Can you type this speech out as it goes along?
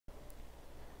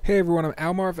Hey everyone, I'm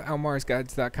Almar of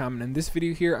almarsguides.com, and in this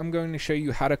video here I'm going to show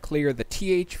you how to clear the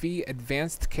THV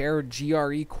Advanced Care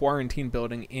GRE Quarantine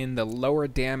Building in the Lower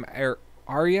Dam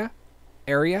area,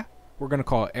 we're going to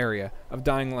call it area, of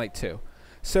Dying Light 2.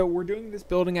 So we're doing this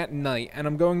building at night, and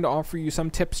I'm going to offer you some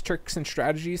tips, tricks, and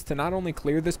strategies to not only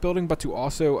clear this building, but to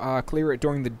also clear it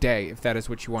during the day, if that is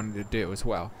what you wanted to do as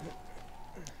well.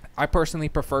 I personally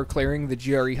prefer clearing the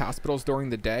GRE hospitals during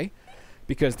the day,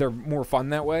 because they're more fun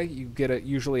that way. You get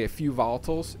usually a few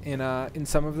volatiles in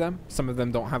some of them. Some of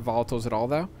them don't have volatiles at all,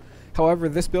 though. However,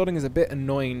 this building is a bit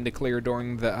annoying to clear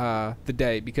during the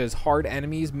day, because hard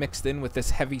enemies mixed in with this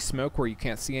heavy smoke where you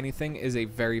can't see anything is a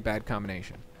very bad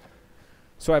combination.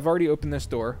 So I've already opened this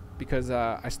door because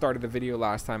I started the video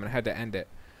last time and I had to end it.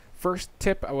 First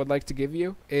tip I would like to give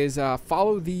you is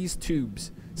follow these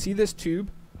tubes. See this tube?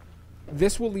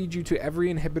 This will lead you to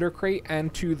every inhibitor crate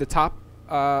and to the top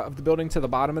of the building to the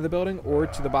bottom of the building, or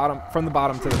to the bottom, from the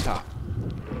bottom to the top.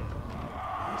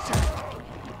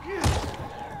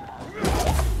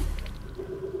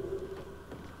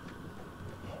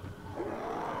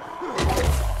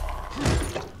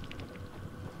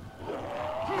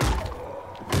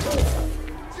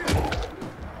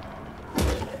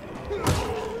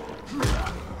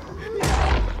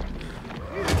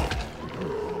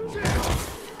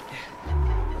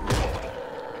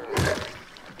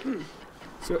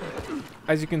 So,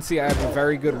 as you can see, I have a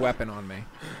very good weapon on me.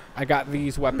 I got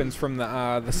these weapons from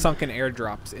the sunken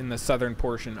airdrops in the southern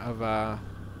portion of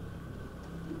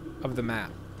the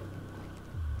map.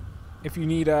 If you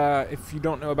need, if you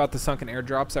don't know about the sunken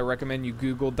airdrops, I recommend you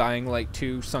Google Dying Light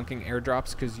 2 sunken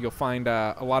airdrops, because you'll find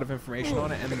a lot of information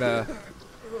on it, and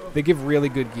they give really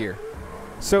good gear.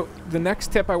 So the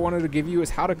next tip I wanted to give you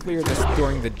is how to clear this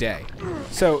during the day.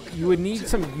 So you would need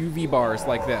some UV bars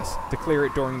like this to clear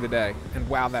it during the day. And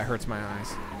wow, that hurts my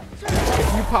eyes.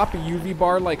 If you pop a UV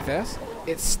bar like this,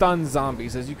 it stuns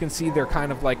zombies. As you can see, they're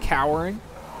kind of like cowering.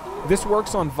 This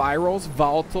works on virals,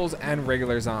 volatiles, and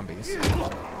regular zombies.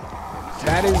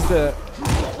 That is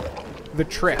the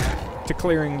trick to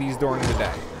clearing these during the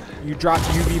day. You drop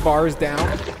UV bars down,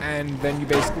 and then you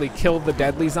basically kill the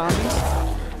deadly zombies.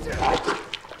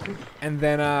 And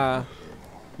then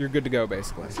you're good to go,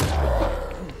 basically.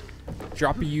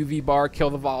 Drop a UV bar, kill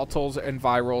the volatiles and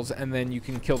virals, and then you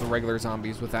can kill the regular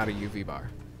zombies without a UV bar.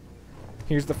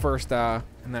 Here's the first, and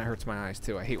that hurts my eyes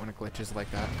too. I hate when it glitches like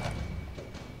that.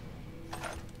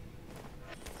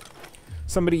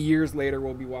 Somebody years later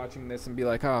will be watching this and be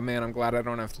like, oh man, I'm glad I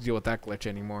don't have to deal with that glitch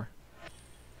anymore.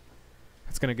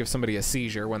 It's going to give somebody a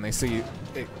seizure when they see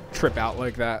it trip out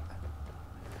like that.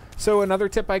 So another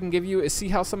tip I can give you is see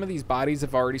how some of these bodies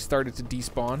have already started to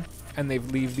despawn and they've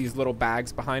leave these little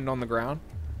bags behind on the ground.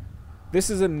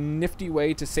 This is a nifty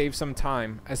way to save some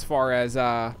time as far as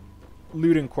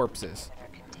looting corpses.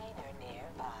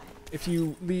 If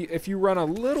you run a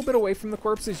little bit away from the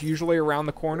corpses, usually around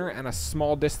the corner and a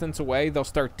small distance away, they'll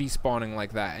start despawning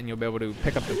like that, and you'll be able to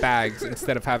pick up the bags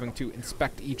instead of having to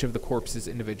inspect each of the corpses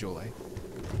individually.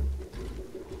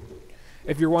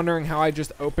 If you're wondering how I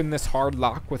just opened this hard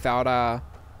lock without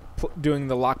doing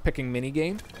the lockpicking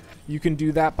minigame, you can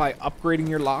do that by upgrading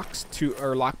your locks to,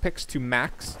 or lockpicks to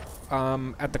max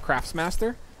at the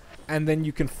Craftsmaster, and then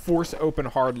you can force open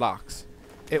hard locks.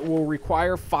 It will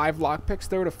require 5 lockpicks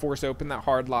though to force open that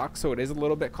hard lock, so it is a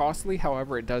little bit costly.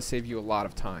 However, it does save you a lot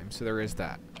of time, so there is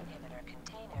that.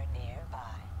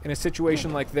 In a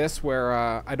situation like this where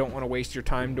I don't want to waste your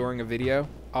time during a video,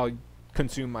 I'll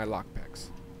consume my lockpicks.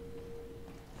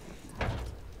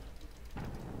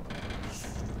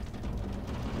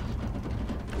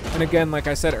 And again, like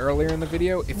I said earlier in the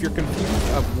video, if you're confused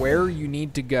of where you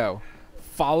need to go,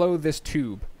 follow this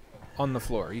tube on the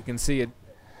floor. You can see it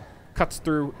cuts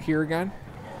through here again.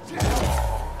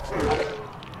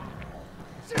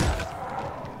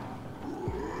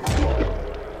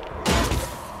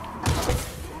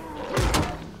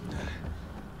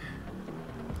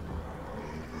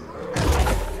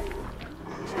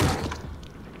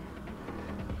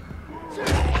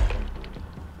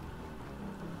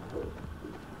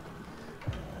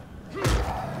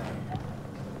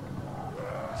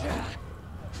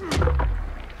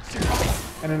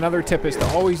 And another tip is to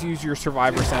always use your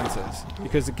survivor senses,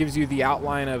 because it gives you the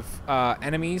outline of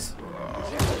enemies,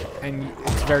 and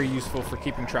it's very useful for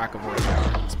keeping track of where they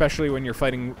are, especially when you're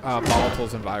fighting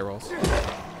volatiles and virals.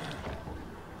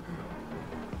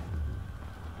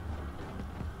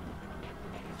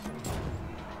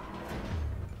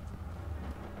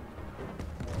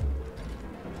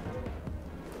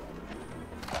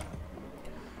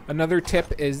 Another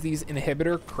tip is these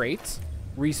inhibitor crates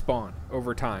respawn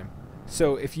over time.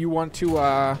 So if you want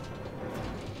to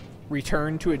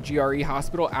return to a GRE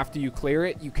hospital after you clear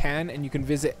it, you can, and you can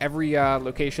visit every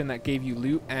location that gave you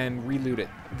loot and re-loot it.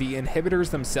 The inhibitors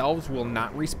themselves will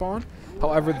not respawn,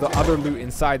 however the other loot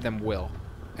inside them will.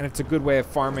 And it's a good way of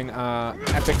farming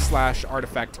epic /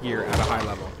 artifact gear at a high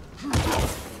level.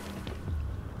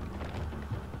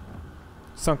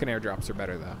 Sunken airdrops are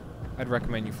better though. I'd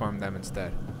recommend you farm them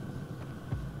instead.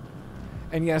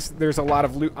 And yes, there's a lot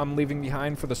of loot I'm leaving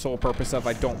behind for the sole purpose of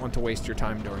I don't want to waste your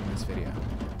time during this video.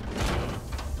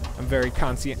 I'm very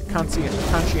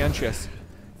conscientious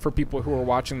for people who are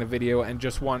watching the video and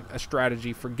just want a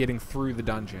strategy for getting through the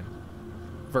dungeon.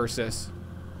 Versus,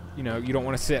 you know, you don't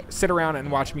want to sit around and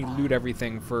watch me loot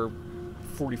everything for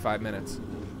 45 minutes.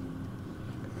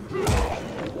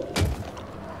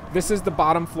 This is the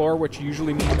bottom floor, which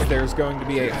usually means there's going to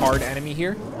be a hard enemy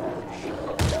here.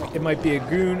 It might be a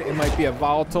goon, it might be a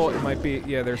volatile, it might be...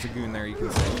 Yeah, there's a goon there, you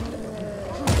can see.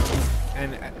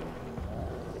 And it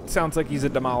sounds like he's a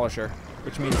demolisher,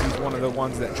 which means he's one of the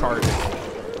ones that charges.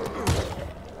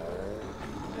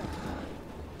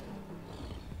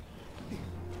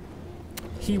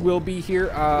 He will be here,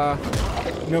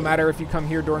 no matter if you come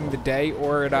here during the day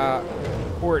or at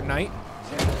night.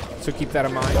 So keep that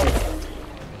in mind.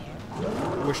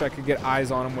 Wish I could get eyes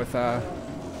on him with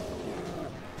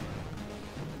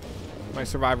my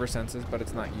survivor senses, but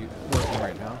it's not working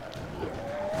right now.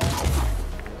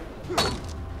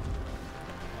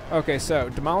 Okay, so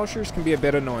demolishers can be a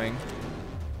bit annoying.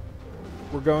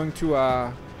 We're going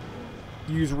to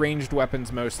use ranged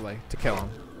weapons mostly to kill them.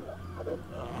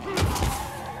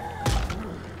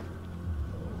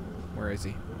 Where is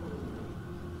he?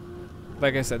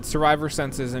 Like I said, survivor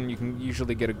senses, and you can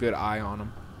usually get a good eye on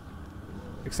him.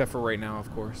 Except for right now, of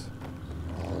course.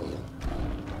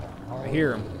 I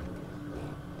hear him.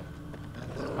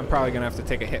 I'm probably going to have to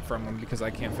take a hit from him because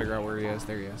I can't figure out where he is.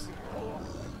 There he is.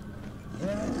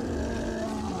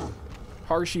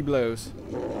 Harshy blows.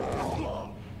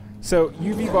 So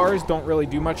UV bars don't really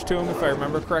do much to him if I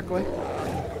remember correctly.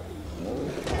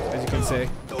 As you can see.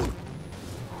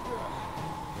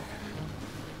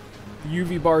 The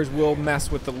UV bars will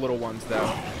mess with the little ones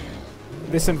though.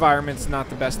 This environment's not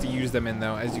the best to use them in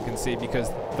though, as you can see, because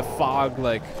the fog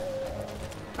like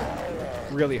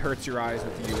really hurts your eyes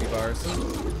with the UV bars.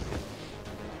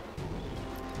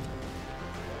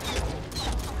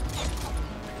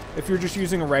 If you're just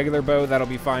using a regular bow, that'll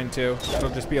be fine too. It'll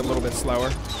just be a little bit slower.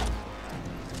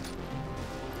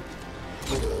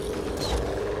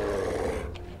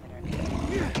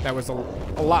 That was a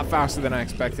lot faster than I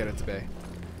expected it to be.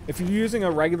 If you're using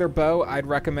a regular bow, I'd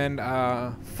recommend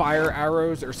fire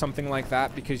arrows or something like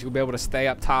that, because you'll be able to stay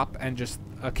up top and just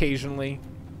occasionally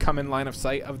come in line of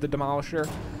sight of the demolisher.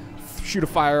 Shoot a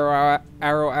fire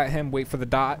arrow at him, wait for the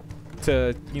dot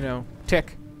to, you know,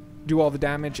 tick, do all the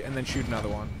damage, and then shoot another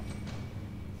one.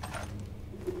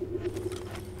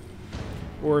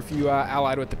 Or if you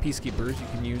allied with the peacekeepers, you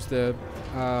can use the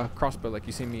crossbow like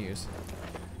you see me use.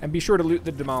 And be sure to loot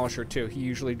the demolisher too. He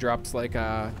usually drops like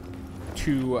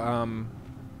 2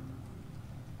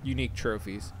 unique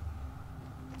trophies.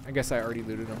 I guess I already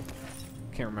looted them.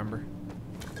 Can't remember.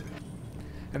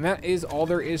 And that is all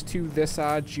there is to this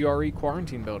GRE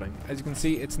quarantine building. As you can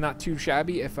see, it's not too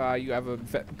shabby if you have a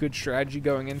good strategy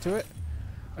going into it.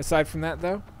 Aside from that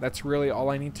though, that's really all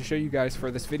I need to show you guys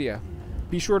for this video.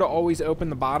 Be sure to always open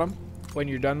the bottom when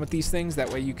you're done with these things.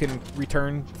 That way you can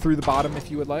return through the bottom if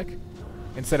you would like,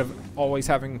 instead of always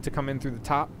having to come in through the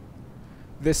top.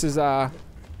 This is a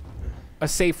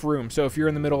safe room, so if you're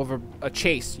in the middle of a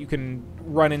chase, you can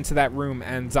run into that room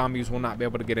and zombies will not be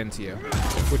able to get into you,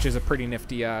 which is a pretty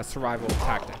nifty survival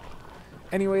tactic.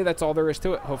 Anyway, that's all there is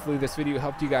to it. Hopefully this video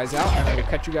helped you guys out, and I will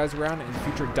catch you guys around in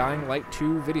future Dying Light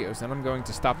 2 videos. And I'm going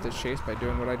to stop this chase by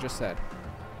doing what I just said.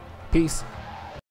 Peace.